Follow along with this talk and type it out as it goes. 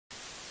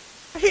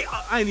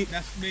I ain't even.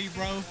 That's me,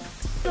 bro.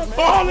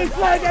 All this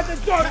flag at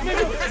the dark,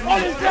 nigga. All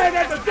this flag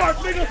at the dark,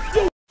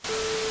 nigga.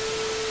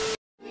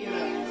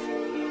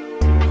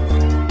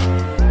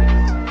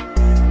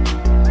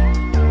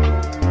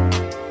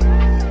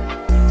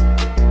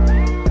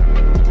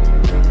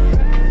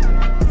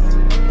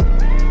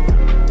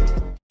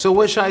 So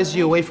what shies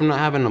you away from not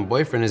having a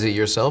boyfriend? Is it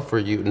yourself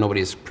or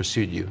nobody's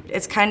pursued you?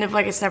 It's kind of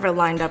like it's never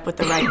lined up with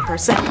the right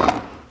person.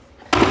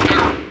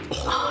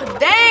 Oh,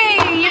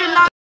 dang, you did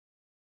not.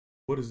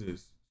 What is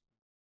this?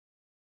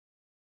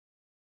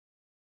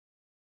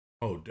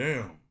 Oh,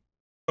 damn.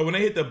 So when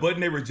they hit the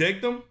button, they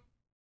reject them?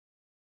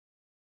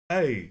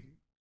 Hey,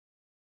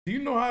 do you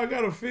know how I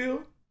gotta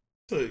feel?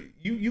 So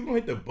you gonna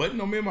hit the button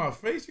on me in my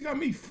face? You got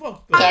me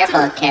fucked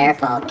up.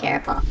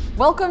 Careful.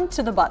 Welcome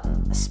to The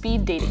Button, a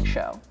speed dating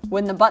show.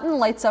 When the button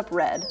lights up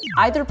red,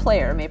 either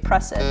player may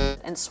press it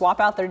and swap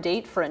out their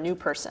date for a new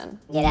person.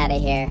 Get out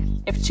of here.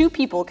 If 2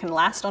 people can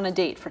last on a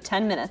date for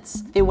 10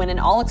 minutes, they win an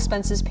all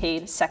expenses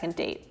paid second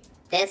date.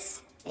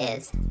 This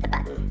is The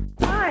Button.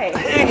 Hi.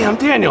 Hey, I'm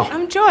Daniel.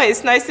 I'm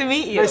Joyce. Nice to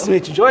meet you. Nice to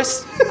meet you,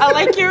 Joyce. I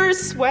like your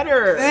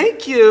sweater.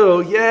 Thank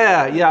you.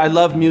 Yeah, I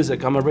love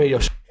music. I'm a radio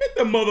Hit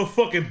the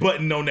motherfucking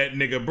button on that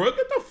nigga, bro.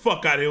 Get the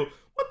fuck out of here.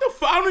 What the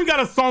fuck? I don't even got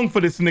a song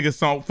for this nigga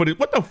song.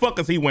 What the fuck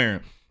is he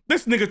wearing?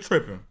 This nigga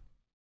tripping.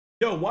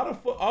 Yo, why the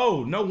fuck?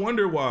 Oh, no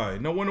wonder why.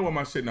 No wonder why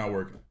my shit not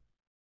working.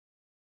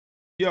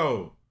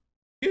 Yo,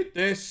 get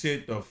that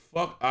shit the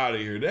fuck out of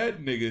here.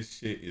 That nigga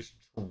shit is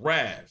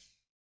trash.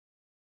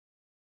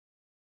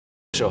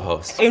 show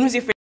host. And who's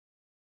your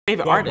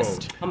favorite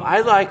artist?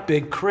 I like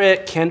Big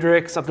Crit,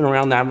 Kendrick, something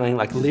around that lane,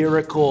 like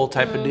lyrical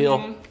type of deal.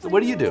 What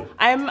do you do?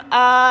 I'm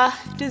a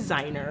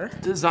designer.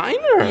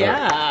 Designer?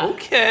 Yeah.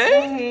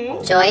 Okay.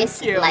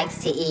 Joyce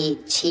likes to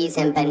eat cheese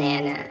and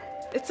banana.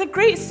 It's a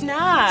great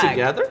snack.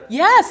 Together?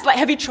 Yes. Like,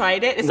 have you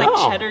tried it? It's No.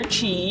 like cheddar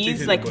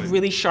cheese, like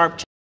really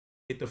sharp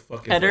Get the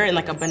fuck cheddar, and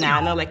like a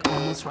banana, like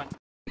almost right.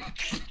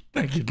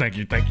 Thank you.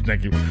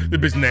 The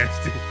bitch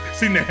nasty.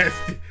 She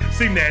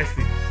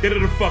nasty. Get her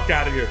the fuck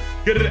out of here.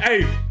 Get her.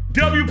 Hey,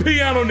 W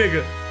piano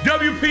nigga. Get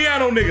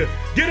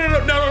her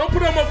up. No, don't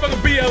put on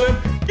motherfucking BLM.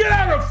 Get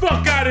her the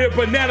fuck out of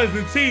here, bananas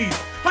and cheese.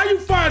 How you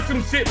find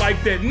some shit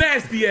like that?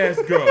 Nasty ass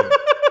girl.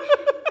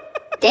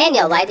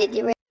 Daniel, why did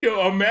you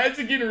Yo,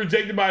 imagine getting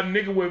rejected by a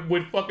nigga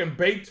with fucking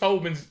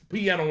Beethoven's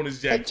piano on his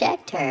jacket.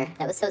 reject her?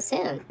 That was so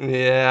soon.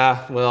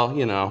 Yeah, well,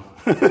 you know.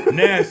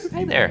 Nasty.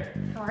 Hey there.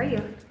 How are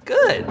you?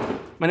 Good.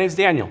 My name's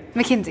Daniel.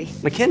 Mackenzie.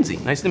 Mackenzie,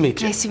 nice to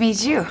meet you. Nice to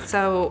meet you.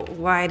 So,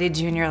 why did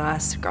you and your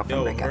last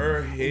girlfriend Yo, break up?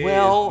 her head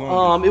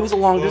Well, is it was a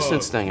long fuck.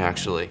 distance thing,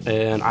 actually.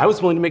 And I was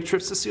willing to make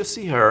trips to go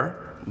see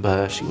her,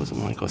 but she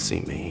wasn't willing to go see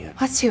me.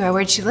 What's who?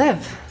 Where'd she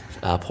live?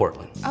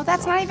 Portland. Oh,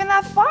 that's not even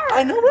that far.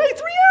 I know, right?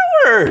 3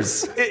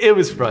 hours. It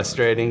was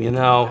frustrating, you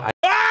know. I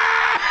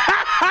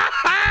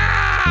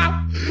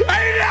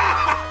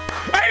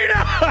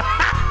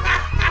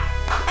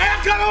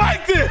kinda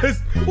like this.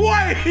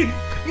 Wait.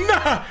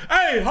 Nah.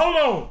 Hey, hold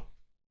on.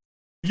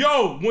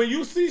 Yo, when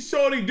you see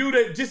Shorty do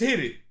that, just hit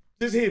it.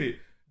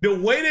 The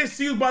way that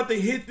she was about to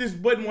hit this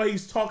button while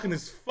he's talking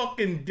is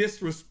fucking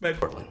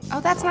disrespectful. Oh,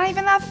 that's not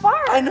even that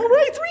far. I know,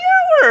 right? 3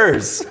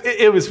 hours.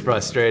 It was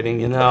frustrating,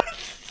 you know.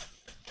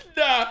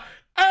 Nah.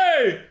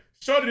 Hey,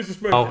 Shorty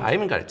disrespectful. Oh, I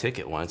even got a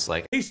ticket once,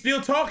 like He's still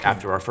talking.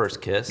 after our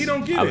first kiss. He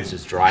don't get I it. was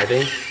just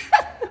driving.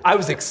 I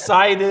was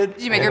excited.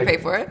 Did you make her pay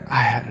for it?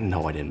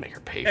 No, I didn't make her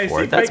pay Hey, for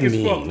she it. That's fake as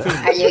mean. fuck, too.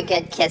 Are you a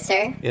good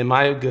kisser? Am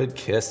I a good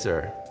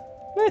kisser?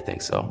 I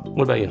think so.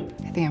 What about you?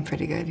 I think I'm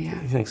pretty good,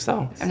 yeah. You think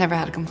so? I've never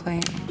had a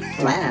complaint.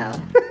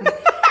 Wow.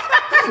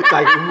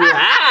 Like,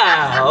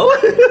 wow.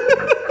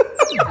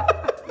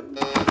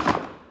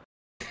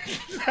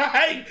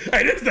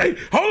 Hey, this thing.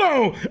 Hold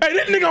on. Hey,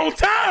 this nigga on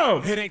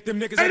time. It ain't them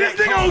niggas. Hey, this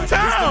nigga on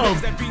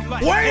time.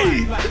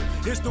 Wait.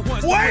 Hey, this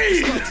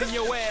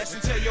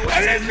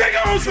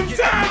nigga on some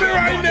timing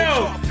right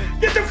now.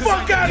 Get the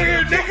fuck out of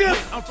here, nigga.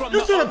 You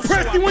should have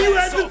pressed it when you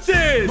had the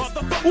chance.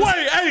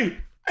 Wait,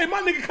 hey,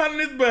 my nigga caught in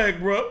his bag,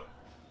 bro.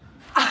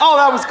 Oh,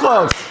 that was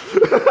close.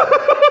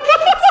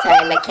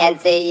 Sorry,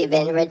 Mackenzie, you've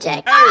been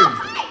rejected. Hey.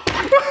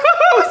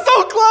 That was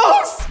so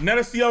close. Now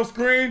to see off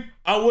screen,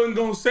 I wasn't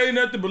gonna say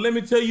nothing, but let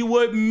me tell you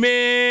what,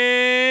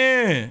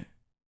 man,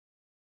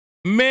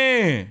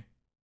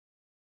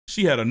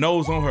 she had a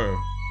nose on her.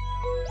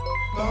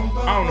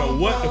 I don't know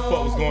what the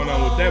fuck was going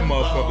on with that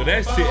motherfucker.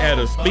 That shit had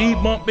a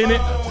speed bump in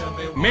it.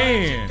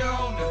 Man,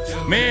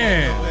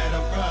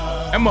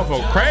 that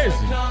motherfucker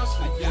crazy.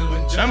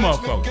 That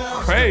motherfucker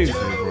crazy,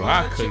 bro.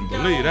 I couldn't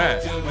believe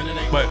that.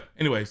 But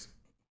anyways,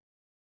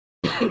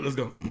 let's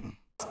go.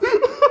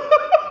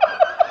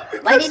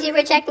 Why did you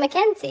reject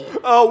Mackenzie?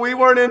 Oh, we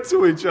weren't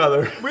into each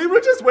other. We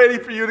were just waiting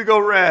for you to go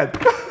red.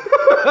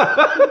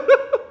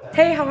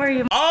 Hey, how are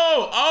you?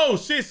 Oh,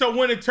 shit. So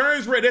when it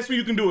turns red, that's when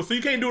you can do it. So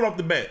you can't do it off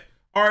the bat.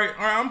 All right,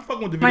 I'm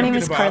fucking with the video. My name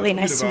Get is the vibe, Carly.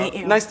 get Nice the to vibe. meet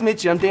you. Nice to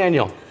meet you. I'm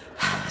Daniel.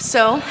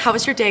 So, how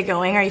was your day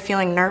going? Are you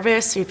feeling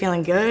nervous? Are you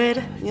feeling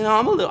good? You know,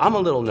 I'm a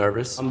little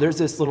nervous. There's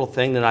this little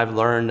thing that I've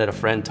learned that a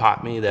friend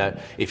taught me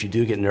that if you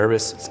do get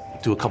nervous,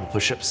 do a couple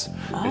push-ups.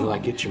 And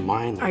like get your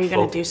mind. Are you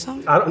gonna do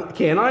some?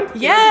 Can I?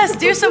 Yes,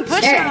 do some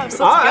push-ups. Let's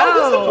go.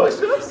 I'll do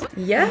some push-ups.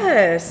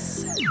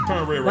 Yes.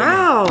 Turn red right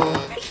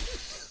Wow.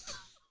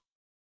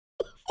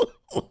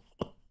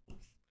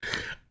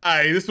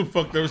 Alright, this some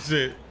fucked up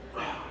shit.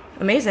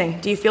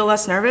 Amazing. Do you feel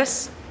less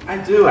nervous? I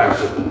do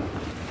actually.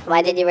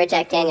 Why did you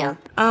reject Daniel?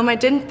 I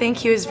didn't think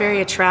he was very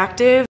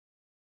attractive.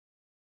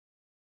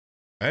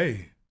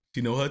 Hey,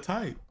 she know her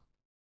type.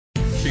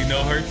 She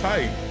know her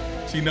type.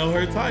 She know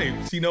her type.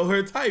 She know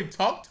her type.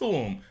 Talk to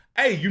him.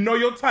 Hey, you know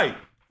your type.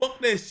 Fuck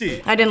that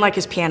shit. I didn't like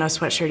his piano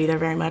sweatshirt either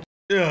very much.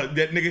 Yeah,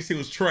 that nigga shit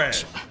was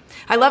trash.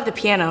 I love the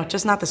piano,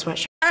 just not the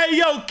sweatshirt. Hey,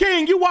 yo,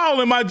 King, you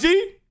wildin', my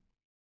G.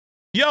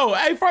 Yo,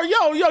 hey,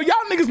 y'all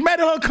niggas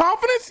mad at her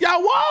confidence?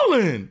 Y'all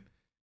wildin'.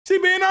 She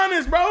being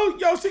honest, bro.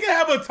 Yo, she can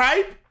have a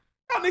type.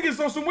 Y'all niggas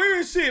on some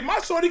weird shit. My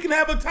shorty can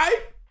have a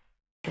type.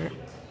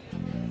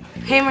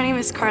 Hey, my name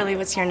is Carly.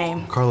 What's your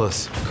name?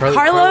 Carlos.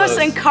 Carlos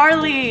and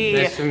Carly.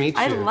 Nice to meet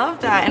you. I love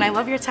that, and I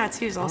love your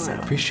tattoos also.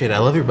 Appreciate it. I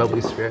love your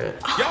bubbly spirit.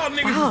 Y'all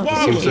niggas wow, is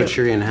You seem wildin'. so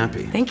cheery and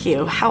happy. Thank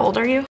you. How old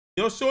are you?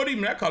 Yo, shorty,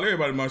 man, I call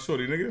everybody my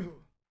shorty, nigga.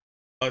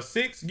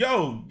 6?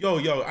 Yo,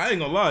 I ain't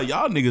gonna lie.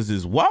 Y'all niggas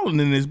is wildin'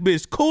 in this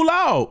bitch. Cool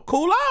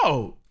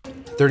out.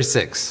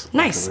 36.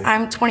 Nice.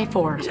 I'm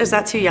 24. Is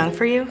that too young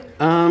for you?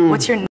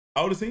 What's your...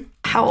 How old is he?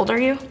 How old are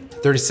you?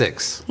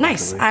 36.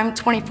 Nice. I'm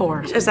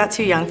 24. Is that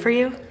too young for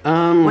you?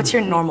 What's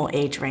your normal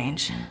age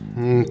range?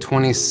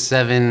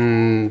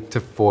 27 to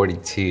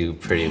 42,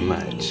 pretty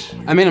much.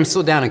 I mean, I'm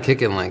still down to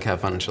kick it and like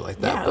have fun and shit like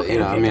that. Yeah, but okay, you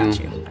know, okay, I mean,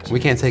 got you. we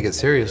can't take it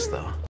serious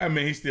though. I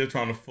mean, he's still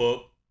trying to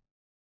fuck.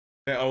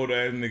 That old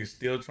ass nigga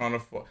still trying to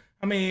fuck.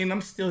 I mean,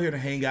 I'm still here to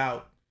hang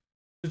out.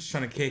 Just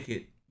trying to kick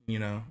it, you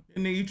know?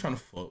 And then you trying to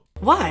fuck.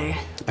 Why?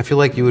 I feel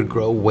like you would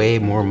grow way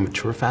more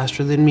mature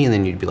faster than me, and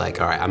then you'd be like,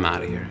 all right, I'm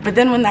out of here. But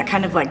then wouldn't that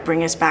kind of like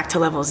bring us back to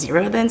level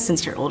 0 then,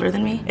 since you're older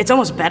than me? It's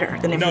almost better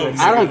than if No, you were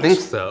I don't think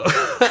so.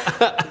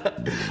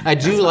 I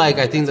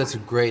think that's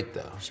great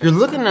though. You're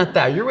looking at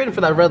that, you're waiting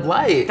for that red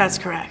light. That's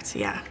correct,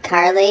 yeah.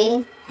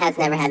 Carly has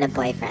never had a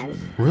boyfriend.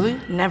 Really?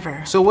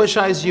 Never. So what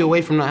shies you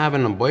away from not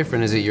having a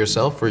boyfriend? Is it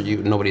yourself or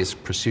nobody's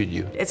pursued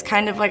you? It's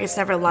kind of like it's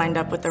never lined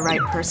up with the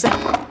right person.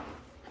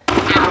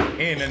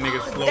 And that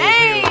nigga slow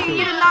Dang, as hell, too.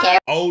 you did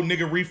not. Old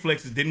nigga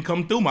reflexes didn't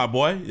come through, my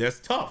boy. That's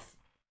tough.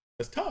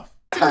 That's tough.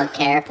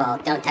 Careful,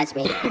 don't touch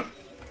me.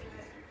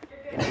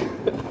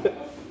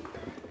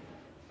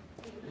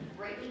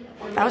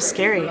 That was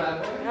scary.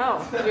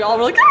 No, we all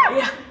were like, ah!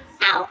 Yeah.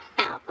 Ow,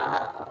 ow,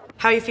 ow.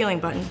 How are you feeling,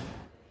 Button?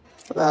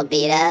 A little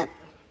beat up.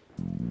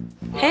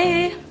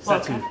 Hey.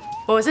 Setu.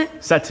 What was it?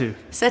 Setu.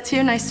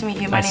 Setu, nice to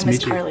meet you. My Nice name to is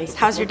meet you. Carly.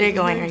 How's your day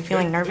going? Are you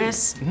feeling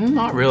nervous?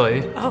 Not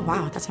really. Oh,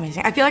 wow, that's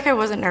amazing. I feel like I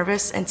wasn't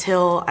nervous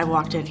until I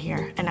walked in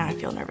here, and now I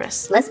feel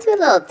nervous. Let's do a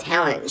little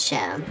talent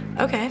show.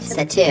 Okay.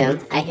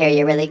 Satu, I hear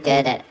you're really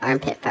good at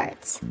armpit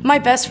farts. My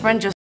best friend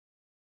just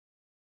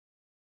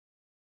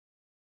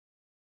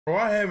Bro,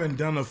 I haven't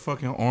done a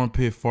fucking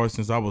armpit fart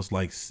since I was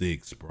like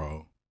 6,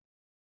 bro.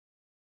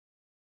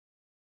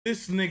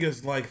 This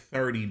nigga's like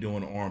 30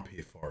 doing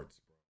armpit farts.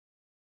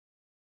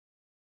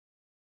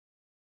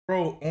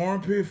 Bro,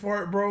 armpit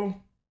fart,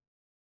 bro.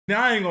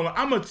 Now I ain't gonna lie,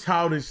 I'm a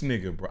childish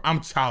nigga, bro.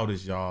 I'm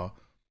childish, y'all.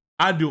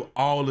 I do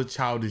all the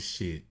childish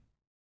shit.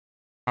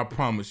 I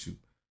promise you.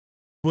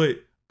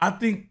 But I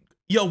think,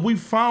 yo, we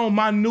found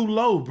my new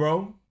low,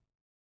 bro.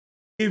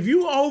 If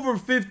you over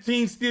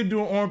 15 still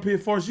doing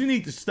armpit farts, you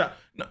need to stop.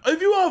 No, if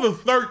you over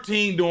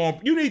 13 doing,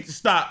 you need to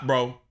stop,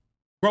 bro.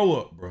 Grow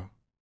up, bro.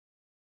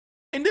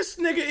 And this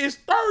nigga is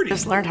 30.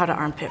 just learned how to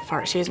armpit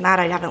fart. She was mad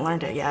I haven't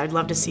learned it yet. I'd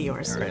love to see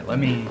yours. All right, let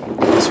me do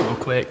this real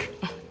quick.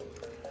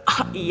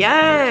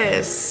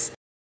 Yes.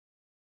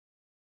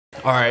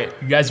 All right,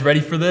 you guys ready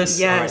for this?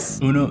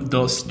 Yes. All right, 1,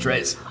 2,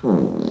 3.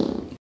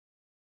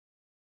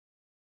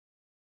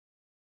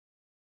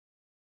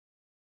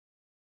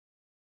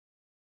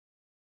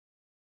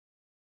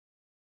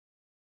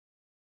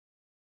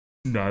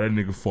 Nah, that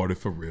nigga farted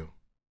for real.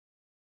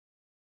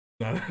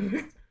 Nah, that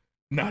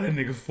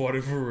nigga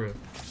farted for real.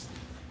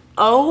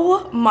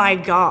 Oh my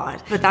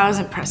God. But that was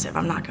impressive.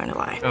 I'm not going to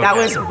lie. That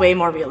was way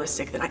more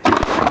realistic than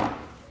I.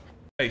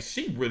 Hey,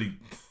 she really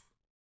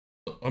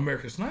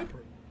American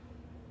Sniper.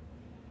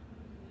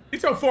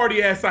 Get your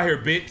 40 ass out here,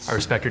 bitch. I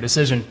respect your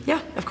decision.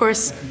 Yeah, of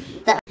course.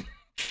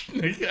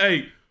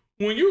 Hey,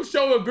 when you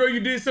show a girl you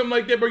did something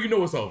like that, bro, you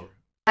know it's over.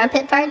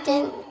 Armpit fart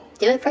didn't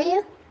do it for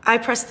you? I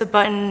pressed the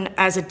button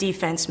as a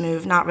defense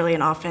move, not really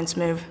an offense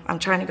move. I'm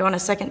trying to go on a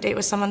second date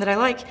with someone that I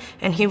like,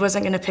 and he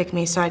wasn't going to pick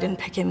me, so I didn't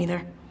pick him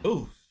either.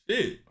 Oh,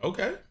 shit.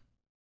 Okay.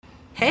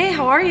 Hey,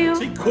 how are you?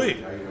 She quick.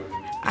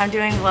 I'm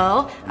doing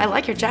well. I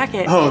like your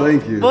jacket. Oh,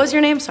 thank you. What was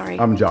your name? Sorry.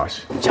 I'm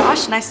Josh.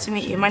 Josh, nice to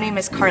meet you. My name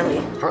is Carly.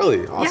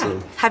 Carly, awesome.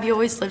 Yeah. Have you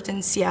always lived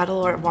in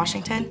Seattle or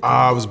Washington?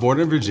 I was born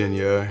in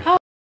Virginia.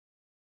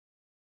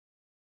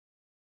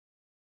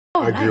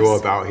 Oh, I grew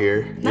up out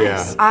here.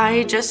 Nice. Yeah.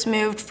 I just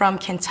moved from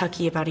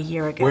Kentucky about a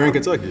year ago. Where in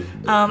Kentucky?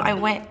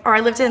 I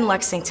lived in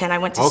Lexington. I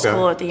went to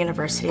school at the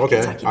University of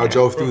Kentucky. I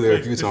drove through there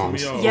a few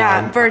times.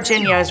 Yeah,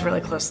 Virginia is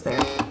really close there.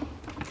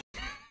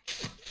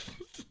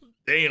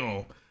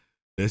 Damn.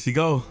 There she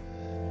go.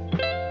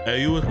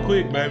 Hey, you was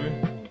quick, baby.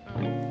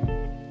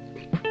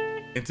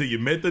 Until you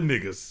met the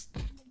niggas.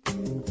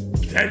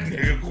 That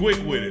nigga quick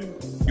with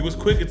it. You was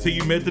quick until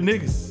you met the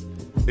niggas.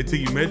 Until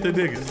you met the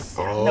niggas.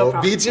 Oh,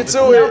 beat you to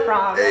No it.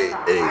 problem.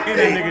 Get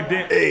that nigga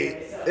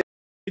dead.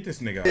 Get this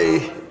nigga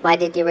out. Why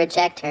did you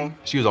reject her?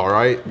 She was all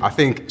right. I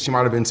think she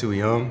might have been too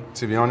young,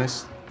 to be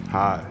honest.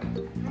 Hi.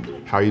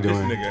 How you This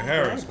doing? nigga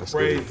Harris That's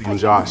crazy. good. I'm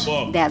Josh.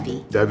 Fuck.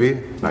 Debbie. Debbie,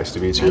 nice to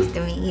meet you. Nice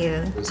to meet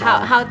you.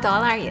 How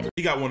tall are you?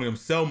 He got one of them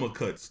Selma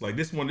cuts. Like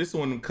this one of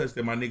them cuts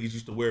that my niggas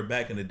used to wear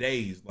back in the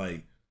days.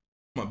 Like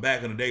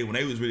back in the day when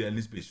they was really in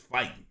this bitch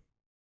fighting.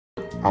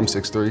 I'm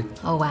 6'3".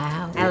 Oh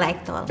wow. I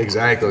like tall.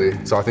 Exactly.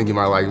 So I think you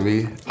might like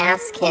me.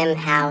 Ask him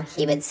how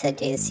he would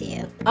seduce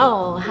you.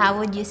 Oh, how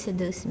would you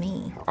seduce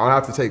me? I'll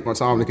have to take my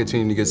time to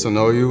continue to get to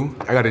know you.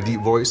 I got a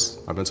deep voice.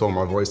 I've been told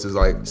my voice is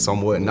like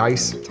somewhat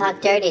nice.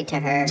 Talk dirty to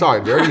her.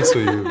 Talk dirty to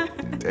you.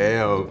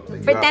 Damn.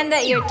 Pretend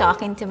that you're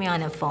talking to me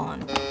on a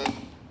phone.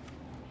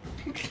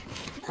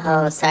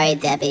 Oh, sorry,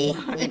 Debbie.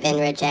 You've been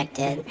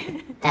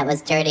rejected. That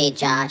was dirty,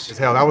 Josh.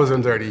 Hell, that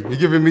wasn't dirty. You're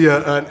giving me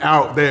an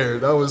out there.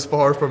 That was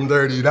far from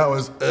dirty. That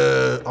was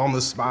on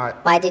the spot.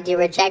 Why did you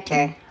reject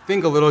her?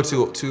 Think a little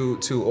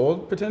too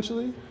old,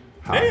 potentially?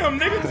 Damn,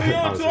 nigga, too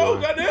young, too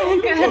old.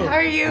 Goddamn. Good. How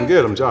are you? I'm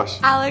good, I'm Josh.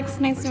 Alex,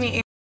 nice to meet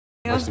you.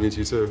 Nice to meet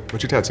you too.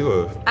 What you tattoo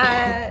of?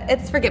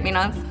 It's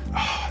Forget-Me-Nots.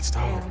 Oh, it's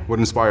dope. What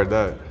inspired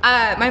that?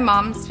 My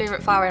mom's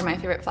favorite flower and my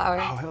favorite flower.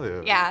 Oh, hell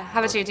yeah. Yeah. How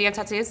about you? Do you have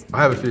tattoos?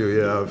 I have a few,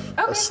 yeah. I have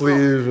Okay, a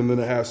sleeve and then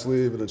a half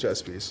sleeve and a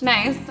chest piece.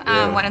 Nice.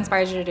 Yeah. What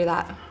inspired you to do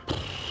that?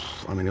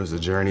 I mean, it was a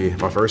journey.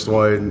 My first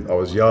one, I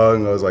was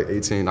young. I was like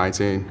 18,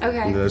 19. Okay.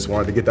 And I just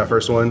wanted to get that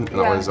first one, and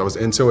Yeah. I was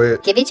into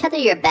it. Give each other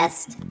your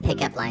best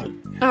pickup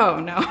line. Oh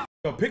no.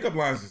 Yo, pickup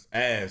lines is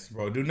ass,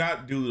 bro. Do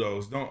not do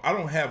those. I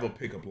don't have a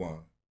pickup line.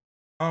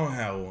 I don't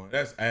have one.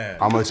 That's ass.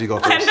 How much you go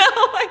I first? know.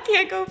 I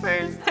can't go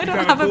first. I don't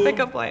Kinda have cool. a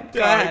pickup line. Go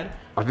Yeah, ahead.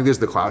 I think it's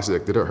the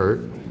classic. Did it hurt?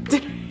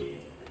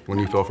 When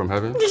you fell from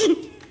heaven?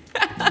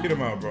 Get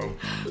him out, bro.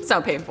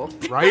 So painful.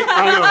 Right?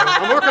 I know.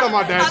 I'm working on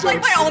my dad That's like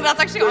jokes. my only. That's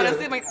actually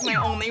honestly my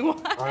only one.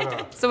 I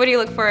know. So what do you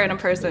look for in a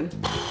person?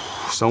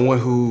 Someone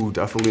who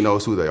definitely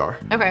knows who they are.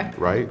 Okay.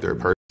 Right? They're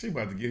She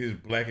about to get his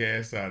black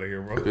ass out of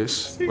here, bro.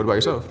 purpose. What about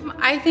yourself?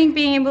 I think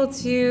being able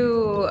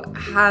to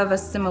have a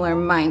similar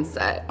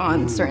mindset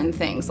on certain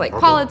things, like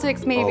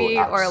politics maybe,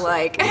 Oh, or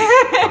like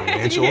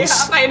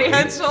Financials?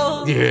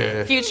 financials,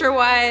 Yeah.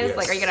 future-wise. Yes.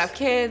 Like, are you gonna have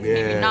kids?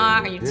 Maybe Yeah.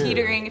 not. Are you Yeah.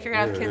 teetering if you're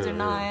gonna have kids or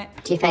not?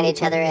 Do you find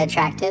each other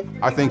attractive?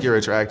 I think you're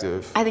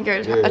attractive. I think you're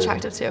Yeah.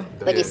 attractive too.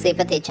 Would you sleep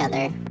with each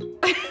other?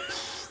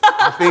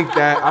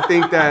 I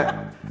think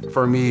that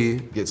for me,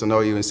 get to know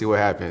you and see what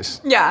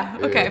happens. Yeah.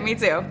 Okay. Me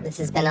too. This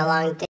has been a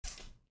long day.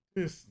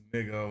 This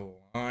nigga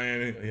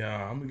lying.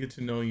 Yeah, I'm gonna get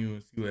to know you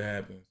and see what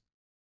happens.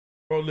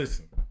 Bro,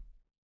 listen.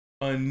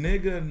 A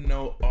nigga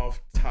know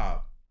off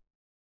top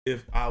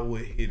if I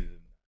would hit it or not.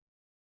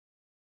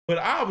 But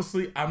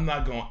obviously, I'm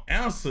not gonna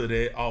answer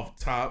that off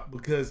top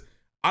because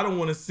I don't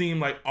want to seem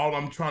like all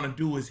I'm trying to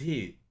do is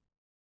hit.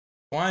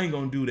 So I ain't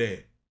gonna do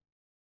that.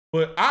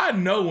 But I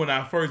know when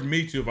I first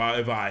meet you if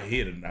I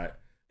hit or not.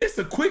 It's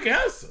a quick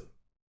answer.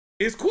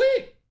 It's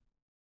quick.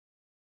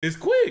 It's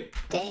quick.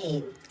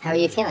 Date. How are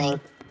you feeling?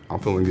 I'm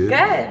feeling good. Good.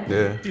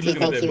 Yeah. Do you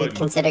think you would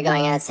consider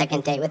going on a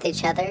second date with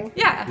each other?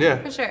 Yeah. Yeah.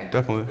 For sure.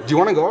 Definitely. Do you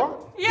want to go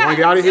out? Yeah. You want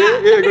to get out of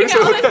here? Yeah, go Yeah, to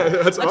like- okay.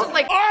 That's Let's all. just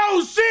like.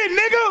 Oh shit,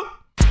 nigga!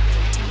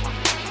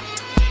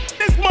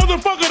 This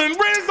motherfucker done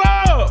Riz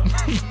up!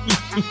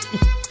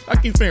 I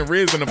keep saying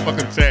Riz in the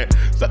fucking chat.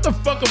 Shut the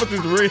fuck up with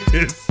this Riz.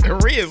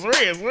 Riz.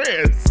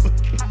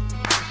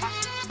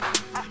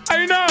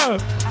 Hey, nah.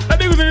 That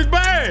nigga was in his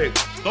bag.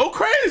 Go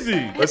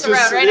crazy. Let's the road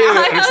just right now.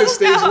 let's just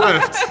stage Let's go.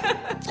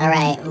 left. All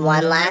right,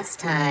 one last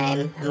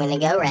time. I'm gonna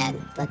go red.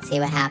 Let's see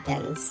what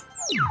happens.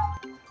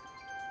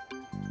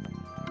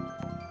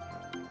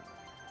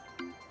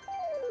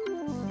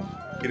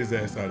 Get his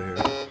ass out of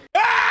here.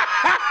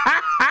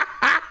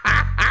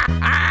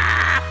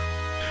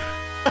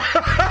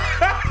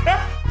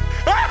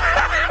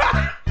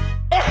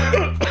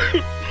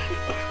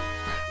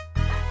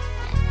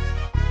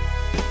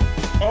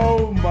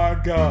 Oh my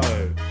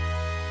god.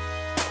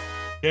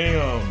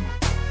 Damn.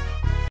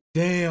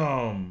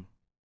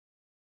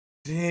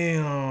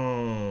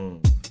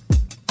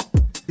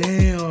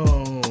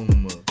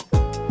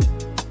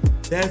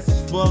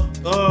 That's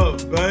fucked up,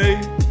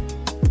 babe.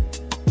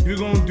 You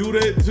gonna do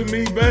that to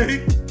me,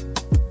 babe?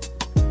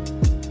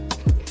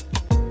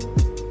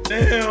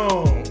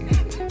 Damn.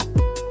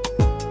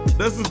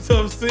 That's a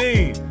tough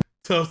scene.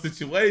 Tough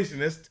situation.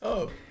 That's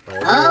tough.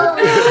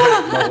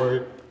 My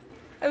word.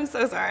 I'm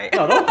so sorry.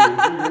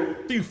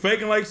 You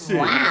faking like shit.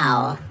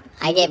 Wow.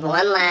 I gave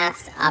one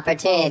last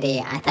opportunity.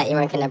 I thought you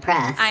weren't gonna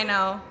press. I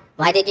know.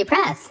 Why did you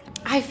press?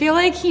 I feel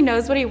like he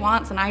knows what he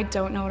wants, and I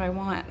don't know what I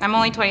want. I'm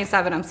only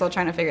 27. I'm still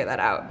trying to figure that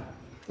out.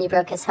 You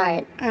broke his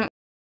heart.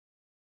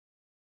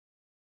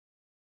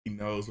 He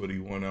knows what he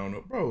want. I don't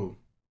know, bro.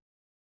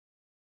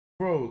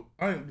 Bro,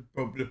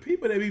 the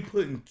people that be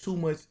putting too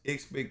much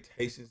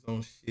expectations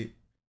on shit.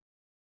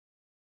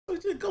 So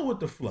just go with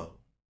the flow.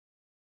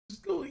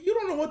 Just go. You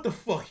don't know what the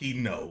fuck he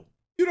know.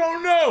 You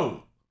don't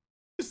know.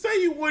 Just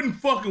say you wouldn't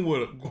fucking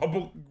with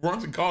her.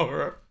 Once and call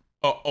her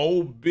a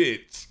old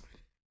bitch.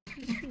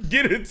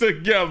 Get it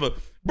together.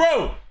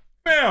 Bro,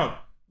 fam,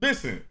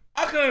 listen.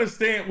 I can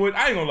understand what,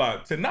 I ain't gonna lie,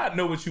 to not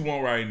know what you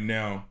want right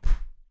now,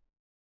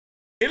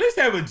 at least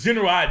have a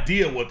general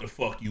idea what the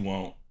fuck you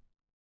want.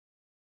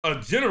 A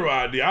general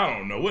idea, I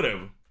don't know,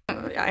 whatever.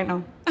 I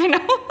know.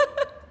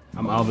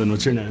 I'm Alvin.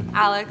 What's your name?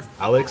 Alex.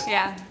 Alex?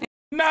 Yeah.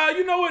 Nah,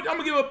 you know what? I'm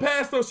gonna give her a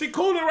pass though. She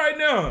cooling right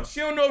now. She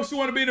don't know if she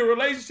want to be in a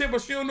relationship, or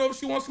she don't know if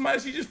she wants somebody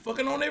she just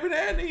fucking on every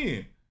now and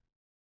then.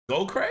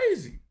 Go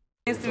crazy.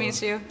 Nice to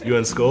meet you. You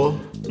in school?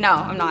 No,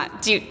 I'm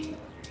not. Do you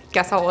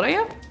guess how old I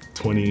am?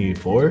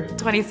 24?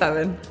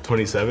 27.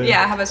 27?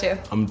 Yeah, how about you?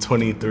 I'm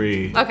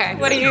 23. Okay,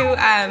 what are you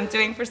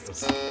doing for...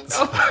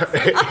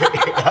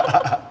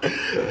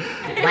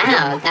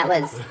 Wow, that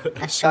was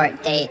a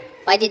short date.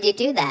 Why did you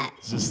do that?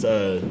 It's just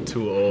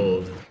too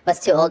old.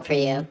 What's too old for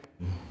you?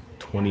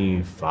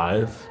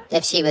 25?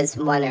 If she was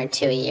 1 or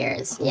 2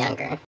 years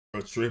younger.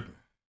 Bro, tripping.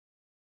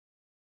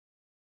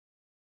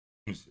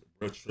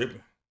 Bro,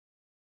 tripping.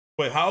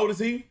 Wait, how old is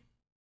he?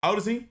 How old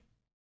is he?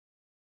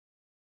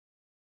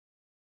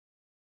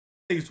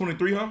 He's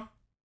 23, huh?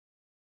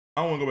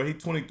 I don't want to go back.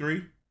 He's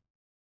 23.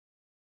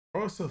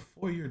 Bro, it's a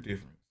 4-year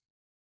difference.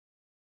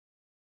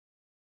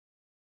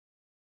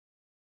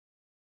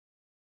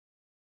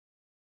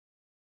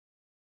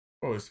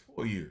 Bro, it's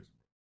 4 years.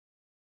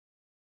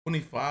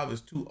 25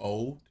 is too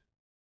old.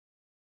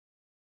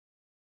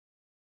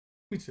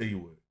 Let me tell you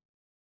what.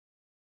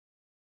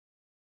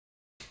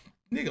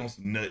 Nigga on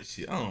some nut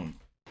shit. I don't.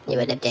 You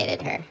would have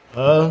dated her.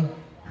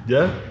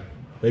 Yeah.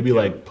 Maybe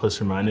like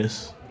plus or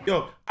minus.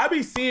 Yo, I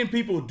be seeing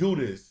people do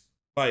this.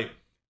 Like,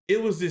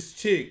 it was this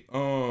chick.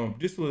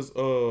 This was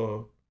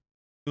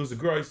it was a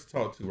girl I used to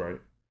talk to, right?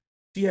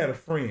 She had a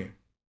friend,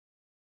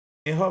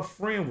 and her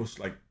friend was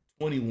like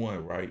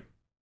 21, right?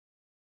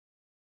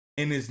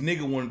 And this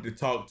nigga wanted to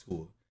talk to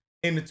her,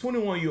 and the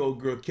 21-year-old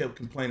girl kept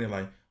complaining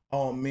like,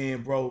 "Oh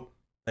man, bro,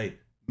 like,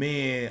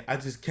 man, I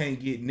just can't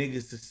get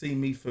niggas to see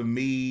me for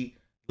me.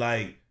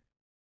 Like,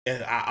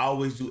 I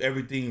always do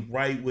everything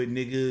right with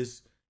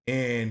niggas,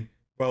 and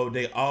bro,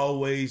 they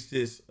always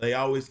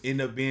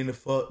end up being the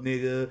fuck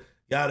nigga,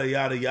 yada,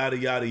 yada, yada,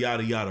 yada,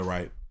 yada, yada,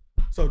 right?"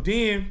 So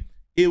then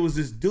it was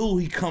this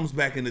dude, he comes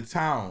back into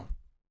town.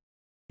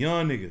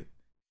 Young nigga.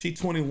 She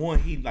 21,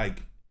 he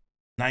like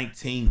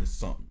 19 or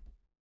something.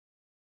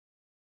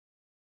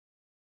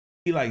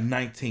 He like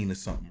 19 or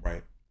something,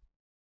 right?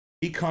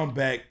 He come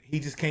back,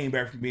 he just came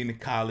back from being in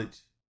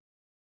college.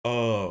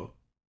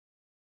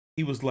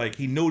 He was like,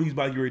 he knew what he's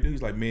about to get ready to do.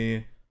 He's like,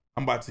 man,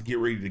 I'm about to get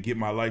ready to get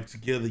my life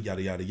together,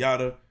 yada, yada,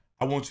 yada.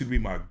 I want you to be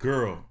my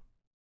girl.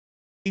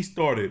 He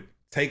started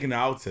taking her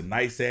out to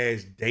nice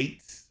ass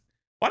dates.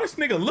 Why this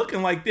nigga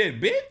looking like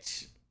that,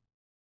 bitch?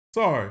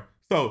 Sorry.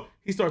 So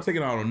he started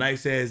taking her out on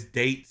nice ass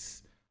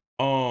dates,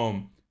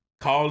 calling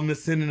her,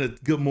 sending a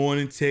good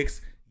morning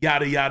text,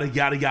 yada, yada,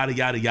 yada, yada,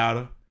 yada,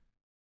 yada.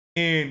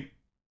 And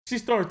she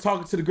started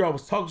talking to the girl I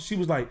was talking. She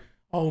was like,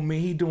 oh man,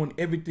 he doing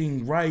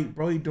everything right,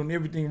 bro. He doing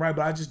everything right,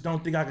 but I just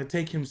don't think I could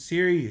take him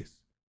serious.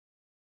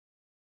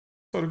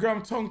 So the girl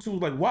I'm talking to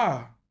was like,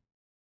 why?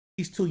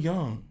 He's too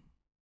young.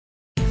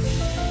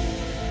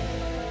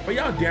 But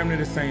y'all damn near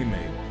the same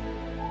age.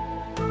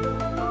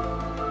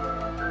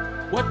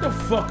 What the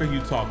fuck are you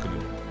talking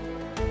about?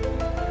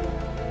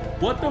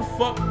 What the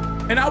fuck?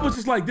 And I was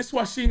just like, this is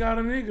why she ain't got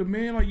a nigga,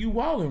 man. Like, you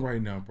wildin'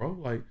 right now, bro.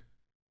 Like,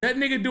 that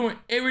nigga doing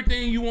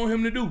everything you want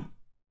him to do.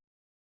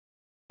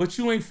 But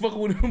you ain't fucking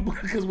with him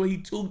because when he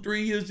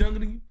 2-3 years younger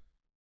than you?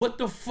 What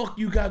the fuck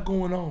you got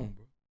going on,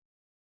 bro?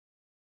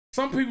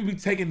 Some people be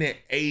taking that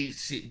age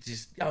shit,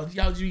 just, y'all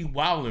just be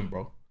wildin',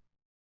 bro.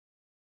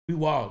 We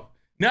wild.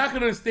 Now I can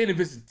understand if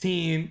it's a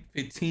 10,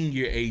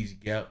 15-year age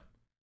gap.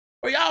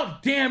 Or y'all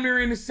damn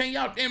near the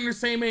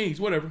same age,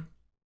 whatever.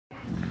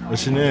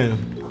 What's your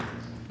name?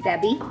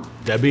 Debbie.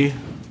 Debbie?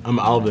 I'm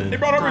Alvin. They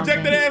brought her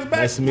rejected ass back.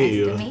 Nice to meet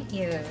you. Nice to meet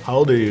you. How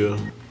old are you?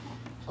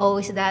 Oh,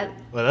 is that?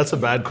 Well, that's a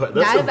bad question.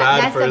 That's a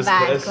bad first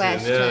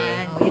question.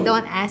 Yeah. You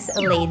don't ask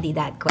a lady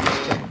that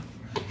question.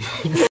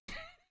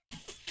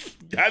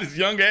 Got his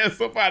young ass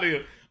up out of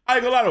here. I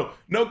ain't gonna lie though.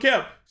 No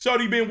cap.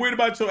 Shorty been weird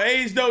about your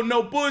age though.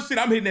 No bullshit.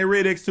 I'm hitting that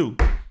red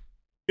X2.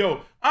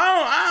 Yo,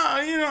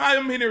 I'm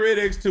hitting that red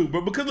X2.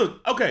 But because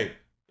look, okay.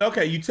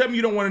 You tell me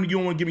you don't want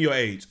to give me your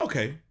age.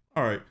 Okay,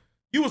 all right.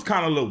 You was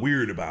kind of a little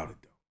weird about it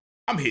though.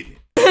 I'm hitting it.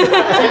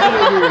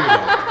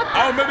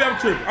 Oh, maybe I'm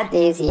tripping.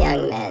 These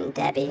young men,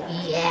 Debbie.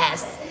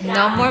 Yes.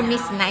 No more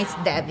Miss Nice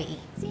Debbie.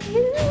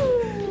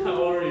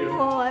 How are you?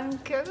 Oh, I'm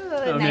good.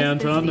 I'm nice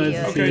Anton. to see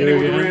Nice to you.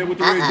 see you. With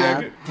the red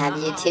jacket. Have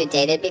you two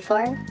dated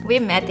before? We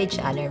met each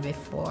other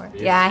before.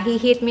 Yeah, he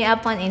hit me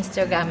up on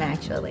Instagram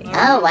actually.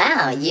 Oh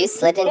wow, you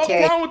slid into What's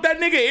her. wrong with that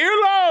nigga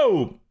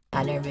earlobe?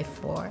 Other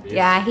before.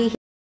 Yeah, he.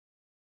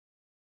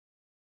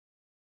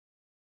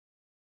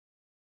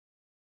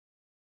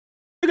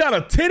 got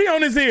a titty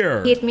on his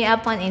ear. Hit me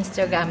up on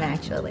Instagram,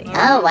 actually.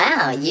 Oh,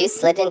 wow. You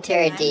slid into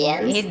her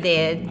DMs? He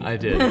did. I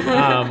did.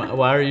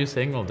 Why are you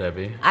single,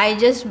 Debbie? I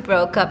just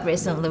broke up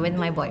recently with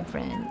my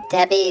boyfriend.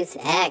 Debbie's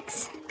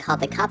ex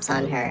called the cops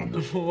on her.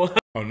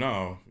 Oh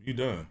no, you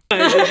done.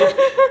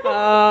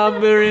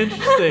 Very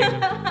interesting.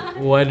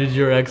 Why did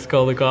your ex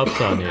call the cops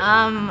on you?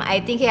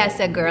 I think he has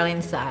a girl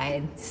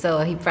inside, so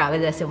he probably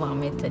doesn't want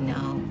me to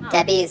know.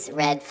 Debbie's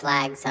red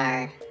flags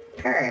are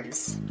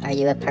pervs. Are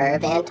you a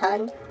perv,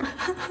 Anton?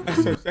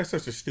 That's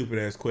such a stupid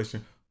ass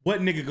question.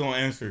 What nigga gonna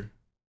answer?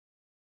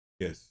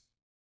 Yes.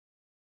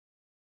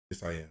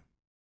 Yes, I am.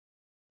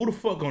 Who the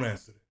fuck gonna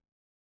answer that?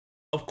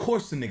 Of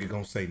course the nigga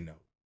gonna say no.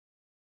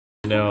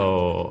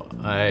 No,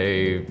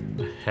 I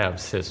have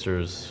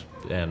sisters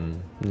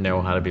and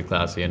know how to be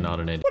classy and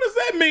not an idiot. What does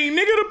that mean,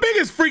 nigga? The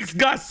biggest freaks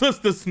got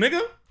sisters,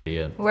 nigga.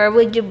 Where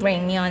would you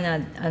bring me on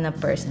a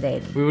first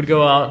date? We would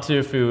go out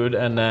to food,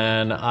 and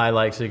then I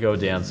like to go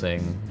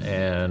dancing,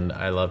 and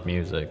I love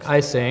music. I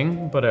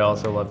sing, but I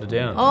also love to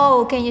dance.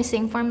 Oh, can you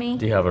sing for me?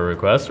 Do you have a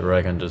request, or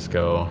I can just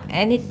go?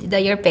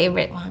 Your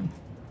favorite one.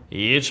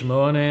 Each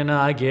morning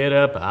I get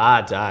up, I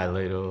die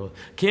little.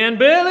 Can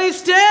barely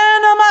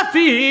stand on my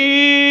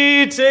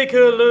feet. Take a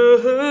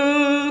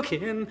look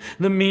in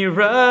the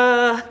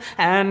mirror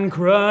and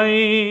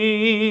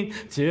cry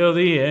till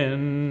the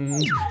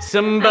end.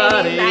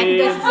 Somebody.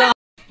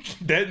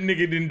 That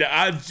nigga didn't the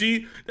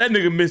IG. That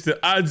nigga missed the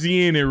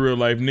IGN in real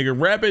life, nigga.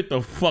 Wrap it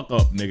the fuck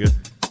up, nigga.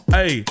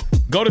 Hey,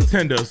 go to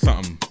Tinder or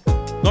something.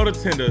 Go to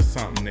Tinder or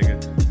something,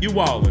 nigga. You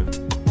wallin'.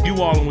 You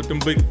wallin' with them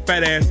big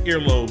fat ass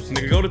earlobes,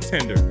 nigga. Go to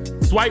Tinder.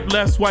 Swipe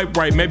left, swipe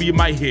right. Maybe you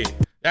might hit.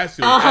 That's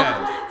your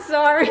ass.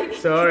 Sorry.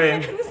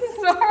 Sorry.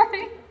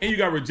 Sorry. And you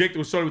got rejected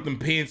with shorty with them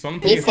pants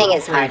on. He's saying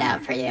his heart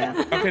out for you.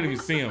 I can't even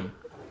see him.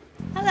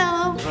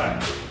 Hello.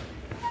 Hi.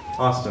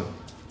 Austin.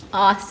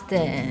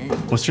 Austin.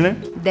 What's your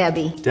name?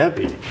 Debbie.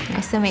 Debbie.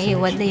 Nice to meet you.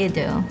 What do you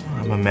do?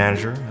 I'm a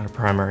manager at a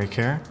primary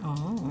care.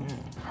 Oh.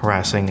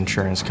 Harassing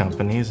insurance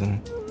companies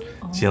and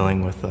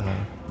dealing with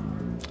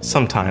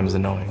sometimes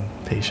annoying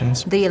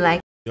patients. Do you like?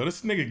 Yo,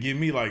 this nigga give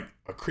me like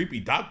a creepy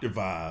doctor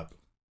vibe.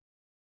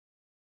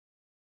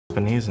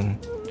 Companies and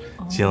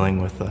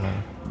dealing with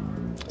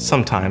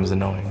sometimes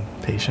annoying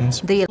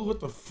patients. Do you What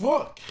the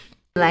fuck?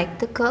 like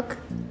to cook?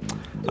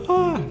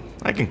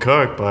 I can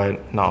cook,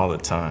 but not all the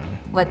time.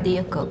 What do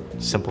you cook?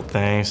 Simple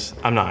things.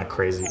 I'm not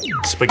crazy.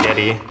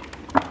 Spaghetti.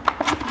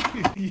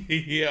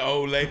 Yeah,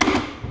 old lady.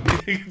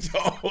 He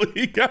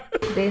got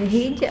Did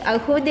he?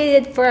 Who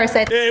did it first?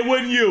 I it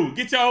wasn't you.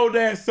 Get your old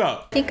ass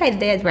up. think I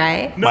did,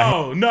 right?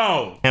 No,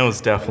 no. It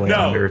was definitely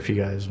No. under if you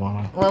guys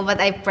want to. Well, but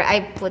I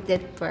put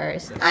it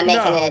first. I'm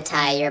making it a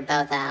tie. You're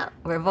both out.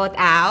 We're both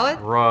out.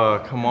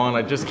 Bruh, come on.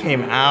 I just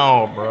came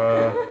out,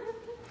 bruh.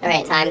 All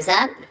right, time's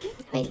up.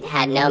 We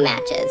had no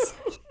matches.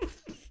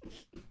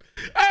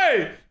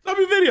 Hey, let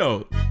me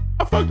video.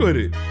 I fucked with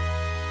it.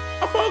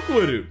 I fucked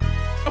with it.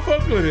 I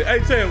fucked with it.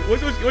 Hey, Sam,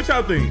 what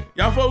y'all think?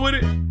 Y'all fuck with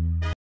it?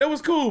 It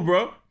was cool,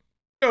 bro.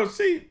 Yo,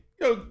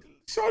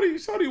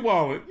 shorty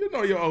wallin'. You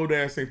know your old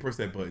ass ain't press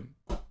that button.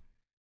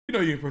 You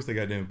know you ain't press that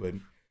goddamn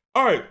button.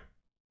 All right.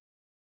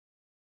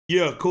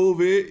 Yeah, cool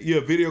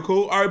video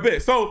cool. All right,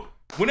 bet. So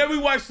whenever we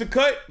watch the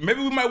cut,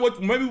 maybe we might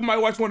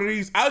watch one of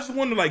these. I just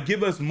want to like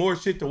give us more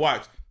shit to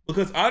watch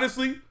because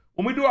honestly,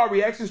 when we do our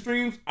reaction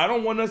streams, I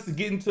don't want us to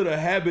get into the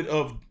habit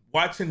of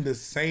watching the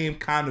same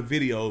kind of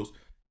videos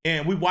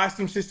and we watch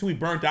them shits till we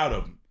burnt out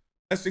of them.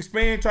 Let's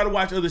expand, try to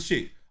watch other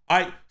shit. All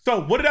right,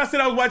 so what did I say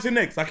I was watching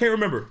next? I can't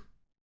remember.